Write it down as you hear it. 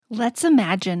Let's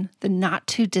imagine the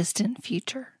not-too-distant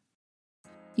future.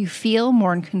 You feel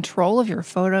more in control of your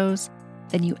photos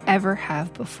than you ever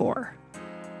have before.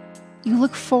 You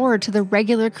look forward to the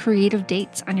regular creative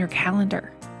dates on your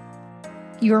calendar.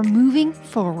 You are moving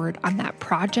forward on that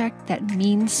project that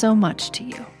means so much to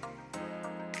you.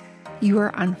 You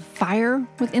are on fire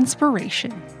with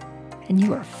inspiration, and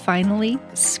you are finally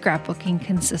scrapbooking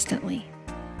consistently.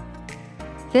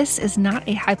 This is not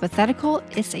a hypothetical,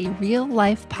 it's a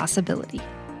real-life possibility.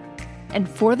 And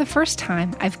for the first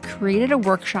time, I've created a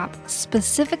workshop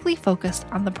specifically focused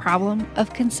on the problem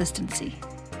of consistency.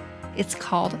 It's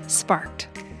called Sparked,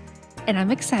 and I'm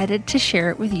excited to share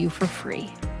it with you for free.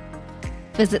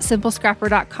 Visit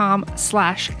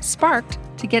simplescrapper.com/sparked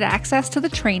to get access to the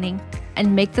training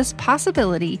and make this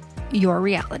possibility your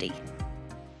reality.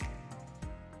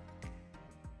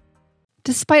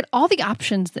 Despite all the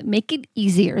options that make it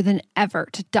easier than ever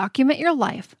to document your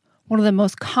life, one of the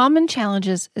most common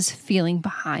challenges is feeling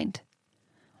behind.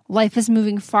 Life is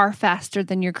moving far faster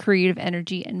than your creative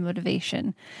energy and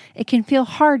motivation. It can feel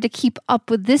hard to keep up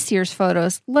with this year's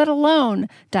photos, let alone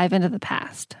dive into the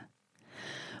past.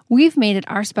 We've made it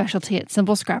our specialty at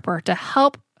Simple Scrapper to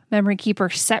help memory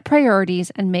keepers set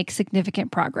priorities and make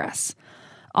significant progress,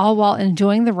 all while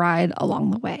enjoying the ride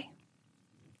along the way.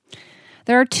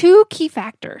 There are two key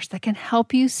factors that can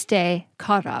help you stay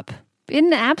caught up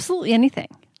in absolutely anything.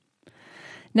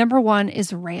 Number one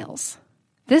is Rails.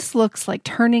 This looks like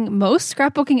turning most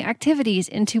scrapbooking activities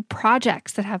into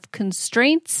projects that have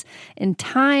constraints in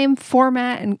time,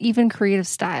 format, and even creative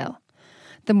style.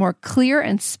 The more clear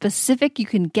and specific you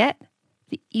can get,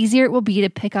 the easier it will be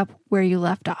to pick up where you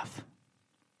left off.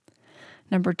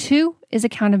 Number two is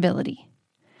accountability.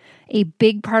 A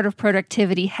big part of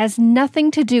productivity has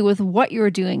nothing to do with what you're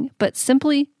doing, but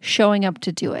simply showing up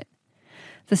to do it.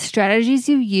 The strategies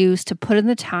you use to put in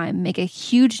the time make a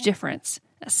huge difference,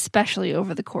 especially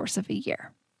over the course of a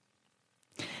year.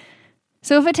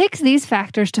 So if it takes these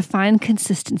factors to find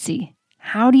consistency,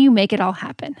 how do you make it all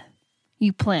happen?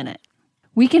 You plan it.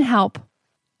 We can help,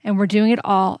 and we're doing it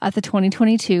all at the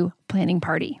 2022 Planning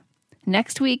Party.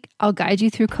 Next week, I'll guide you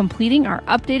through completing our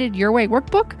updated Your Way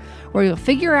workbook, where you'll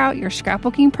figure out your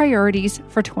scrapbooking priorities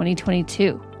for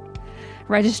 2022.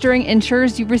 Registering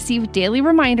ensures you receive daily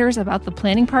reminders about the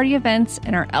Planning Party events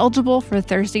and are eligible for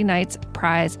Thursday night's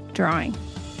prize drawing.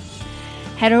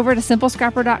 Head over to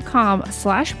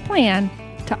simplescrapper.com/plan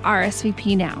to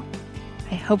RSVP now.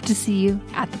 I hope to see you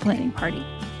at the Planning Party.